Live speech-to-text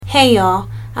Hey y'all,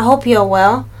 I hope you're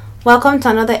well. Welcome to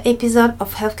another episode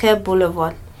of Healthcare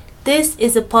Boulevard. This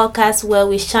is a podcast where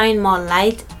we shine more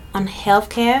light on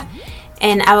healthcare,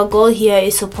 and our goal here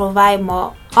is to provide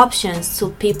more options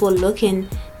to people looking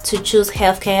to choose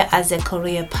healthcare as a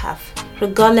career path,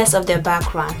 regardless of their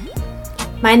background.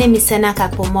 My name is Sena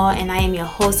Kakpomo, and I am your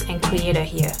host and creator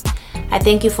here. I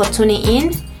thank you for tuning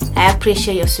in. I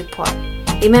appreciate your support.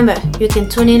 Remember, you can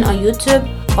tune in on YouTube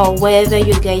or wherever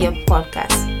you get your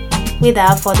podcasts.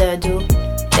 Without further ado,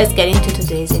 let's get into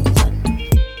today's episode.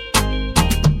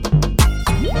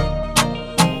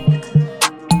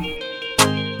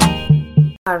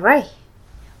 Alright,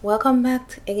 welcome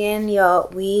back again,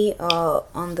 y'all. We are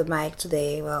on the mic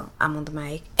today. Well, I'm on the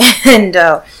mic, and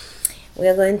we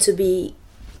are going to be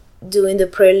doing the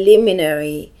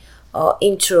preliminary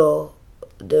intro,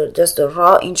 just the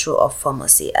raw intro of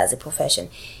pharmacy as a profession.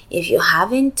 If you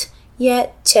haven't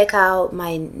yet, check out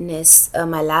my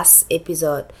last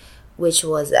episode, which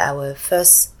was our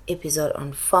first episode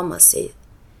on pharmacy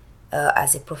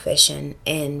as a profession,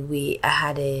 and I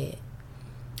had a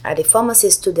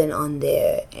pharmacy student on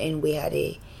there, and we had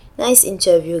a nice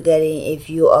interview, getting a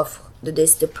view of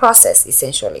the process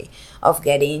essentially of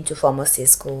getting into pharmacy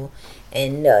school,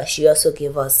 and she also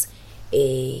gave us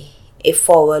a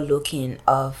forward looking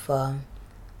of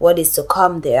what is to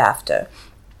come thereafter.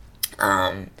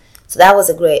 So that was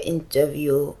a great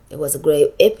interview. It was a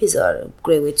great episode, a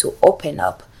great way to open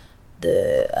up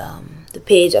the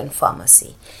page on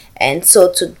pharmacy. And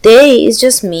so today is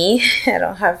just me. I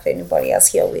don't have anybody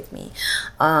else here with me.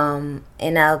 And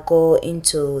I'll go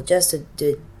into just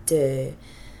the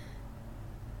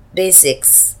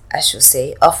basics, I should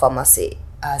say, of pharmacy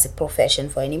as a profession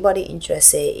for anybody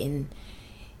interested in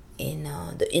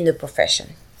the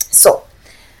profession. So,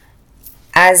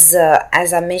 as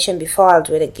I mentioned before, I'll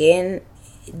do it again.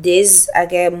 I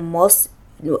get most,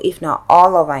 if not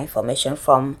all, of our information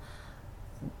from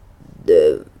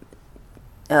the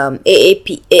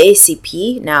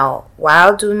AACP. Now,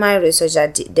 while doing my research,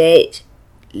 they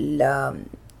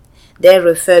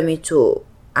refer me to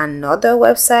another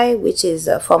website, which is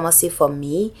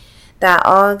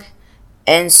pharmacyforme.org,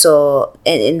 and so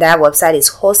and that website is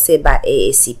hosted by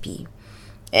AACP,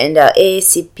 and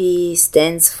AACP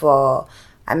stands for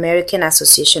American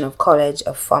Association of College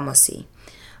of Pharmacy.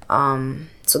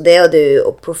 So they are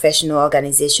the professional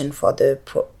organization for the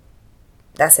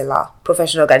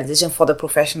professional organization for the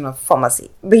profession of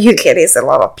pharmacy. But you get it's a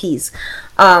lot of P's.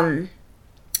 So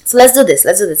let's do this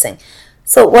thing.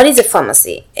 So what is a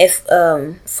pharmacy?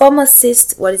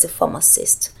 What is a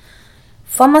pharmacist?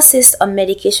 Pharmacists are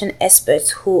medication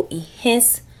experts who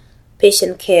enhance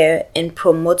patient care and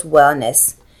promote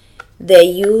wellness. They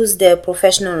use their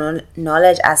professional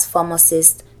knowledge as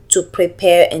pharmacists to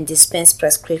prepare and dispense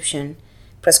prescriptions,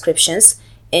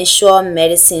 ensure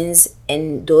medicines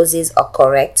and doses are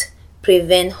correct,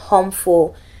 prevent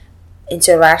harmful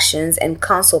interactions, and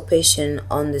counsel patients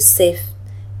on the safe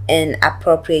and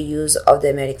appropriate use of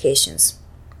their medications.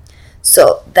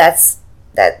 So that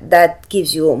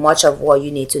gives you much of what you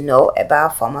need to know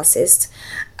about pharmacists.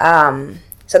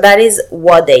 So that is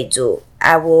what they do.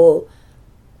 I will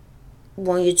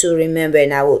want you to remember,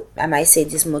 and I might say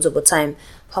this multiple times,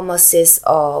 pharmacists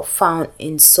are found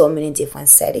in so many different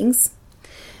settings,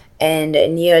 and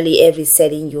nearly every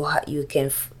setting you can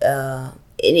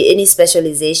any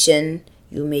specialization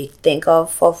you may think of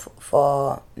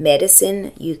for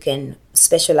medicine, you can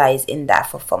specialize in that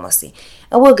for pharmacy,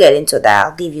 and we'll get into that.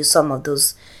 I'll give you some of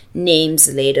those names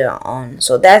later on.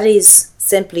 So that is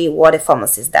simply what a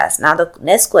pharmacist does. Now the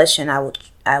next question I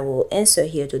will answer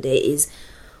here today is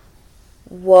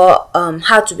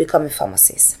how to become a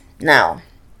pharmacist. Now,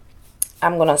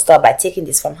 I'm gonna start by taking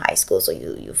this from high school. So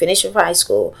you finish your high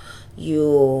school,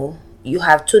 you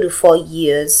have 2 to 4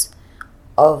 years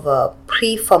of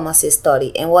pre-pharmacy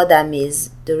study, and what that means,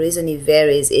 the reason it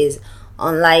varies is,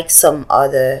 unlike some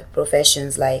other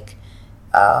professions like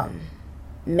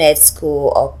med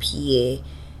school or PA,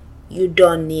 you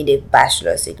don't need a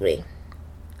bachelor's degree.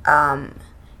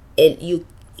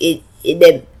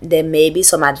 There may be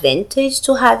some advantage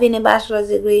to having a bachelor's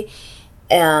degree,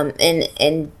 and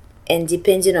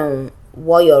depending on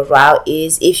what your route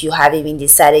is, if you haven't even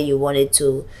decided you wanted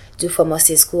to do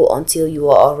pharmacy school until you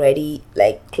are already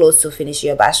close to finishing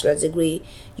your bachelor's degree,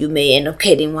 you may end up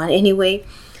getting one anyway.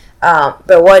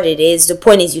 But what it is, the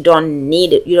point is, you don't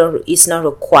need it. It's not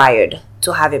required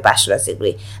to have a bachelor's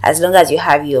degree, as long as you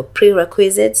have your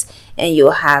prerequisites and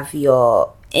you have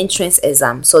your entrance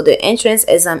exam. So the entrance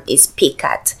exam is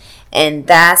PCAT, and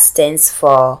that stands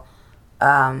for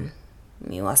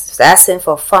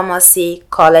Pharmacy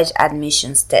College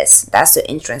Admissions Test. That's the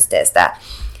entrance test that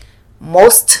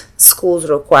most schools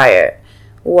require.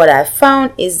 What I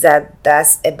found is that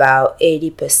that's about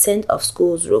 80% of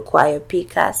schools require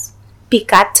PCAT.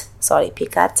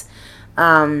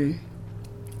 And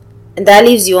that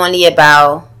leaves you only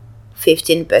about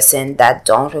 15% that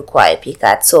don't require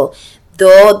PCAT. So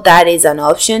though that is an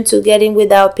option to get in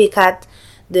without PCAT,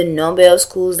 the number of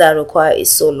schools that require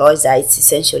is so large that it's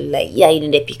essentially like, yeah, you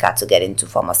need a PCAT to get into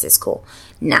pharmacy school.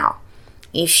 Now,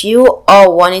 if you are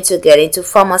wanting to get into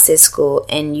pharmacy school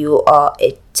and you are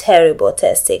a terrible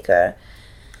test taker,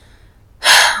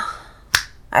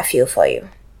 I feel for you.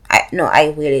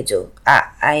 I really do.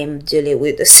 I am dealing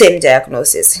with the same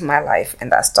diagnosis in my life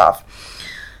and that stuff.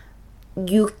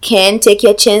 You can take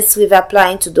your chance with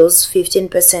applying to those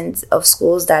 15% of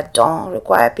schools that don't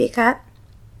require PCAT.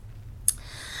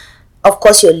 Of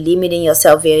course, you're limiting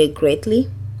yourself very greatly,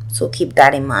 so keep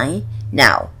that in mind.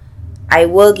 Now, I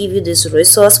will give you this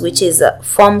resource, which is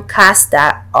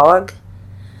formcast.org,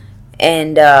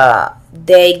 and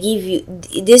they give you,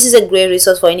 this is a great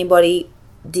resource for anybody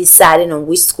deciding on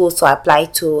which schools to apply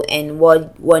to and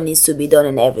what needs to be done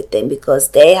and everything, because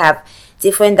they have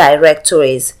different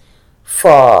directories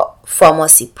for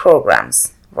pharmacy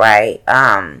programs, right?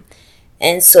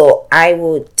 And so I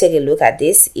would take a look at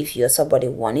this if you're somebody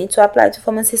wanting to apply to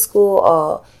pharmacy school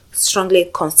or strongly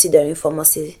considering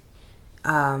pharmacy.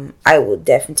 I would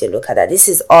definitely look at that. This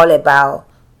is all about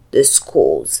the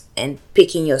schools and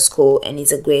picking your school, and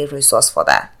it's a great resource for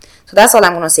that. So that's all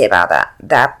I'm going to say about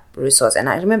that resource. And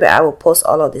I remember I will post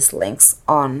all of these links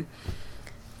on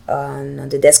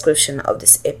the description of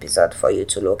this episode for you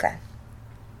to look at.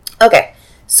 Okay,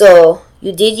 so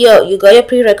you got your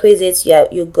prerequisites. You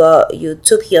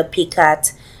took your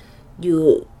PCAT.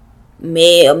 You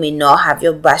may or may not have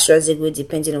your bachelor's degree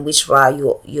depending on which route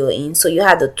you're in. So you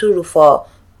had the 2 to 4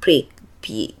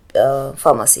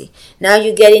 pharmacy. Now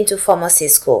you get into pharmacy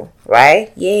school,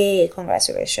 right? Yay!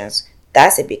 Congratulations.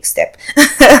 That's a big step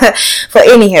for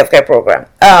any healthcare program.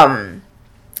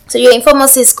 So you're in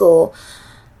pharmacy school.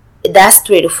 That's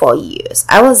 3 to 4 years.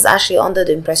 I was actually under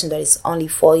the impression that it's only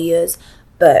 4 years,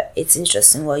 but it's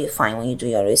interesting what you find when you do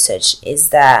your research is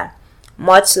that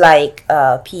much like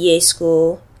PA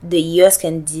school, the years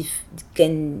can be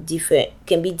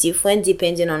different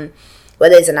depending on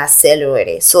whether it's an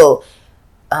accelerated. So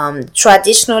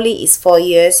traditionally it's 4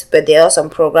 years, but there are some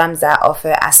programs that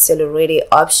offer accelerated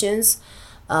options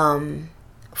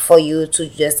for you to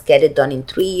just get it done in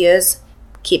 3 years.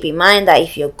 Keep in mind that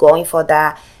if you're going for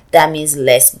that means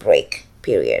less break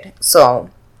period. So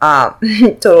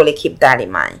totally keep that in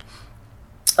mind.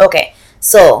 Okay,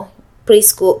 so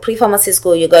pre-pharmacy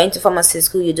school, you're going to pharmacy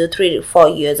school, you do 3 to 4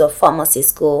 years of pharmacy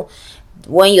school.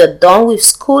 When you're done with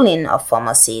schooling of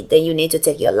pharmacy, then you need to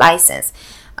take your license.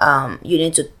 You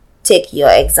need to take your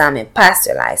exam and pass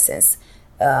your license.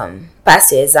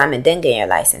 Pass your exam and then get your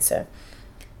license, sir.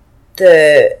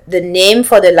 The name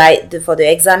for the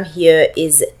exam here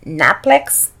is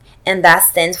NAPLEX, and that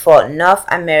stands for North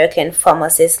American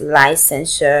Pharmacist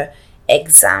Licensure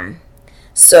Exam.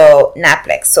 So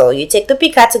NAPLEX. So you take the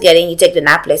PCAT to get in, you take the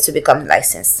NAPLEX to become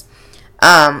licensed.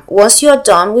 Once you're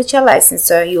done with your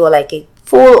licensure, you are like a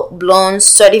full-blown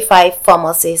certified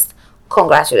pharmacist.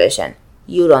 Congratulations.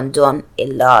 You done a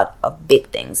lot of big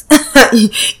things.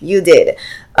 You did.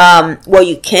 What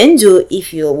you can do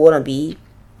if you want to be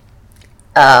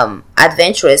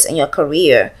adventurous in your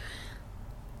career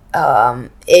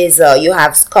is you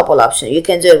have a couple options. You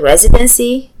can do a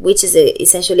residency, which is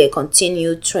essentially a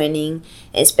continued training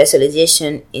and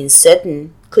specialization in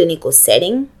certain clinical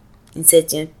setting, in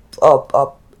certain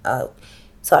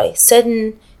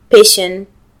certain patient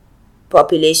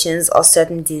populations or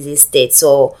certain disease states.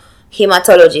 So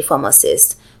hematology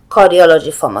pharmacist,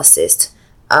 cardiology pharmacist,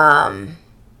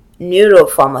 neuro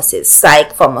pharmacist,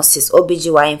 psych pharmacist,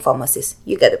 OBGYN pharmacist.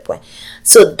 You get the point.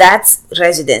 So that's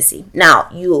residency. Now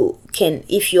you can,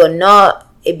 if you're not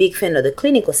a big fan of the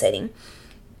clinical setting,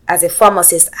 as a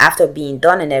pharmacist, after being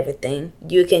done and everything,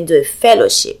 you can do a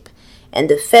fellowship. And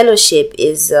the fellowship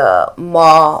is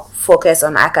more focused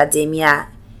on academia,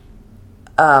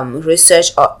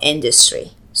 research, or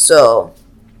industry. So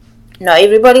now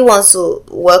everybody wants to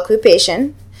work with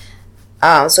patient.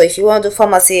 So if you want to do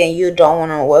pharmacy and you don't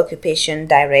want to work with patient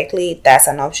directly, that's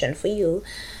an option for you.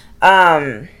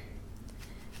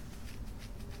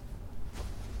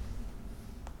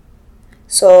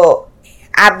 So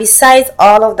besides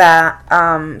all of that,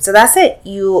 so that's it.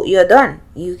 You're done.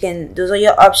 You can, those are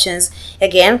your options.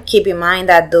 Again, keep in mind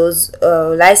that those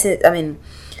after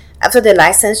the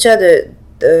licensure,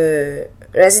 the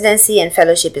residency and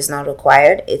fellowship is not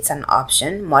required. It's an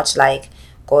option, much like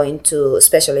going to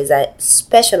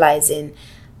specialize in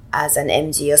as an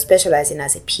MD, or specializing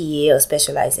as a PA, or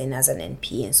specializing as an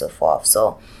NP, and so forth.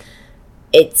 So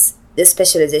the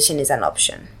specialization is an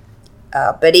option.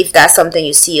 But if that's something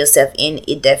you see yourself in,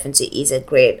 it definitely is a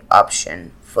great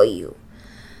option for you.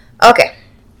 Okay.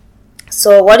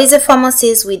 So what is a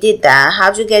pharmacist? We did that.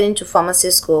 How do you get into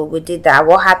pharmacy school? We did that.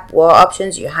 What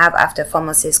options you have after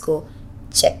pharmacy school?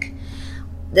 Check.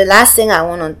 The last thing I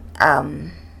want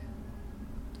to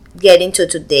get into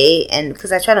today, and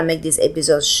because I try to make these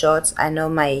episodes short, I know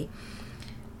my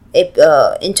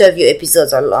interview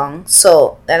episodes are long.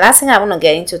 So the last thing I want to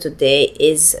get into today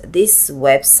is this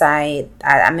website.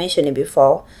 I mentioned it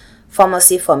before,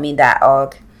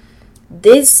 pharmacyforme.org.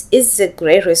 This is a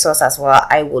great resource as well.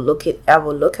 I will look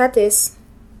at this,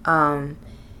 and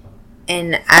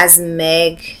as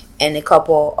Meg and a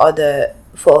couple other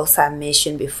folks I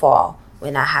mentioned before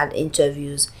when I had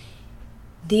interviews,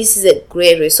 this is a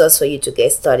great resource for you to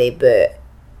get started. But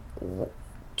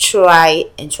try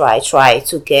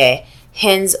to get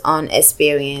hands-on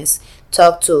experience.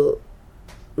 Talk to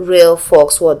real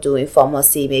folks who are doing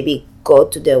pharmacy. Maybe go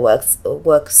to their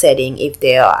work setting if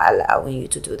they are allowing you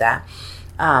to do that.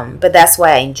 But that's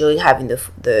why I enjoy having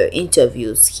the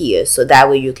interviews here, so that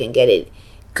way you can get a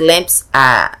glimpse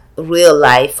at real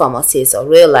life pharmacists or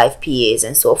real life PAs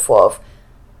and so forth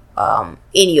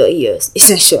in your ears,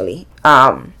 essentially.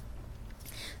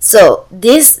 So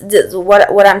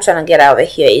what I'm trying to get out of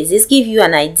here is this give you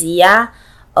an idea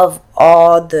of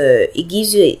it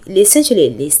gives you essentially a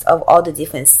list of all the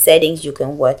different settings you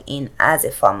can work in as a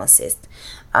pharmacist.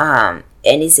 And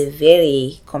it's a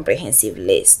very comprehensive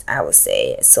list, I would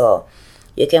say. So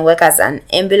you can work as an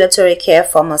ambulatory care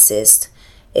pharmacist,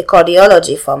 a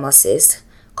cardiology pharmacist,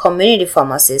 community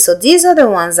pharmacist. So these are the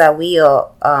ones that we've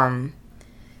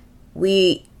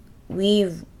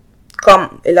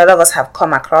a lot of us have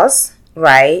come across,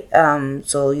 right?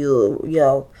 So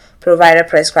your provider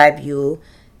prescribe you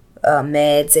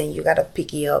meds, and you gotta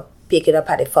pick it up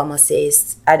at the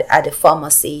pharmacist at the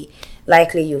pharmacy.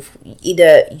 Likely you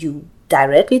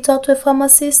directly talk to a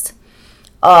pharmacist,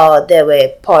 or they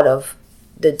were part of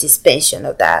the dispensation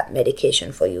of that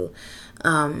medication for you.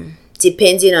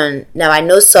 Depending on, now I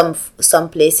know some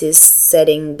places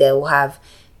setting they will have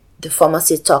the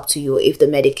pharmacist talk to you if the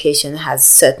medication has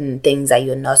certain things that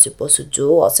you're not supposed to do,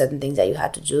 or certain things that you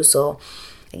had to do. So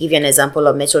I'll give you an example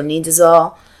of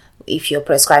metronidazole. If you're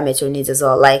prescribed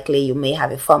metronidazole, likely you may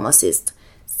have a pharmacist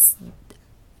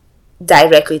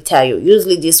directly tell you.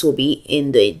 Usually this will be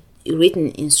in the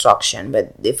written instruction,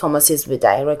 but the pharmacist will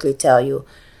directly tell you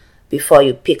before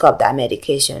you pick up that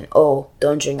medication, oh,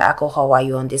 don't drink alcohol while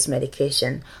you're on this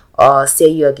medication. Or say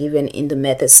you're given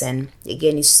indomethacin,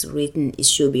 again it's written, it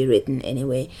should be written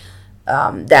anyway,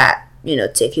 that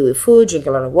take it with food, drink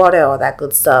a lot of water, all that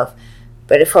good stuff.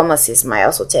 But the pharmacist might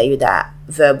also tell you that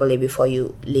verbally before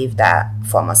you leave that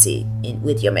pharmacy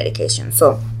with your medication.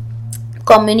 So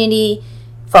community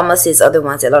pharmacists are the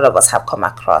ones a lot of us have come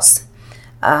across.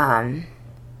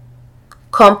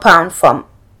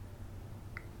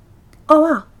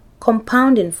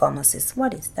 Compounding pharmacists,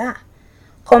 what is that?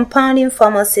 Compounding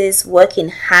pharmacists work in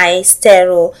high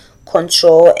sterile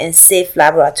control and safe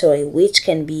laboratory, which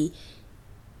can be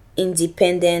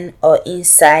independent or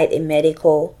inside a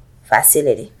medical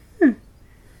facility.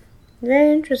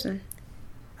 Very interesting.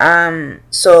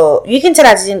 So you can tell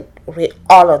I didn't read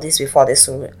all of this before this,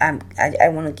 so I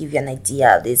want to give you an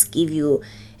idea of this, give you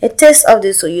a taste of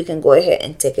this, so you can go ahead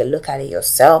and take a look at it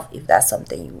yourself if that's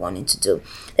something you wanted to do.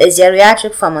 There's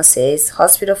geriatric pharmacists,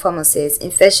 hospital pharmacists,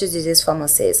 infectious disease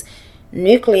pharmacists,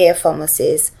 nuclear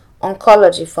pharmacists,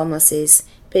 oncology pharmacists,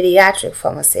 pediatric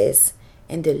pharmacists,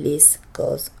 and the list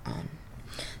goes on.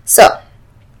 So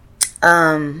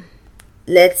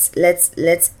let's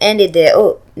end it there.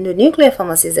 Oh, the nuclear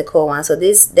pharmacy is a cool one. So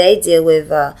they deal with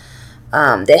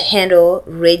they handle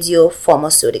radio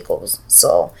pharmaceuticals.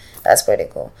 So that's pretty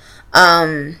cool.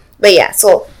 But yeah,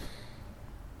 so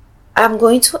I'm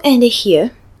going to end it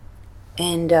here,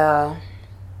 and I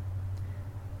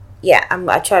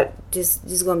try this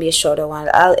is gonna be a shorter one.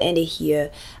 I'll end it here.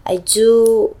 I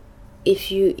do,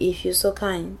 if you're so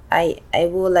kind, I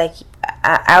will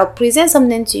I'll present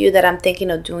something to you that I'm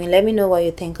thinking of doing. Let me know what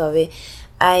you think of it.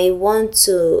 I'm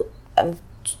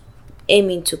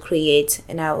aiming to create,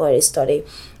 and I already started,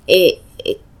 a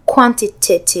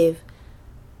quantitative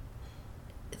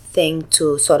thing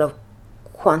to sort of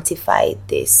quantify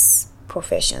these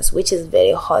professions, which is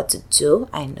very hard to do,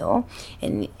 I know,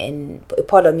 and a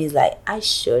part of me is like, I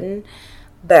shouldn't,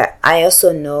 but I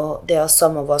also know there are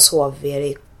some of us who are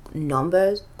very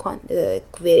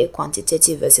very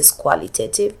quantitative versus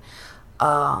qualitative,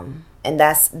 and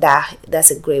that's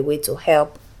a great way to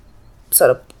help sort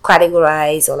of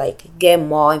categorize or like get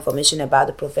more information about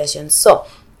the profession. So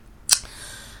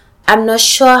I'm not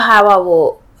sure how I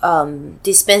will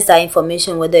dispense that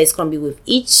information, whether it's going to be with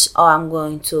each or I'm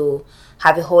going to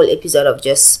have a whole episode of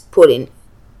just putting.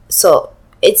 So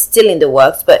it's still in the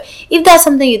works, but if that's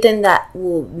something you think that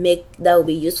will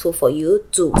be useful for you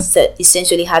to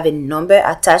essentially have a number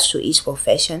attached to each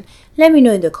profession, let me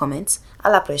know in the comments.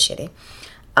 I'll appreciate it.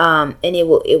 And it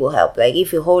will help. Like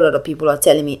if a whole lot of people are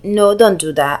telling me, no, don't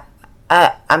do that,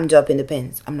 I'm dropping the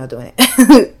pens. I'm not doing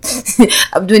it.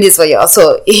 I'm doing this for y'all.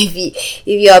 So if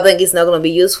y'all think it's not going to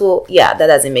be useful, yeah, that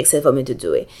doesn't make sense for me to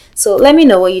do it. So let me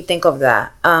know what you think of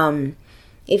that.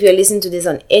 If you're listening to this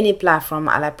on any platform,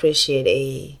 I'll appreciate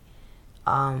a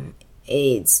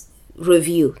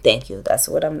review. Thank you. That's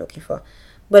what I'm looking for.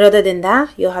 But other than that,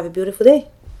 you'll have a beautiful day.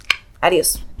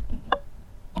 Adios.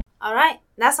 All right.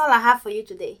 That's all I have for you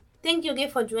today. Thank you again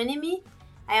for joining me.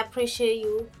 I appreciate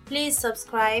you. Please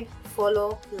subscribe,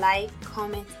 follow, like,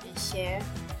 comment, and share.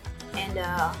 And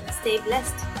stay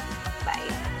blessed.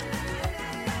 Bye.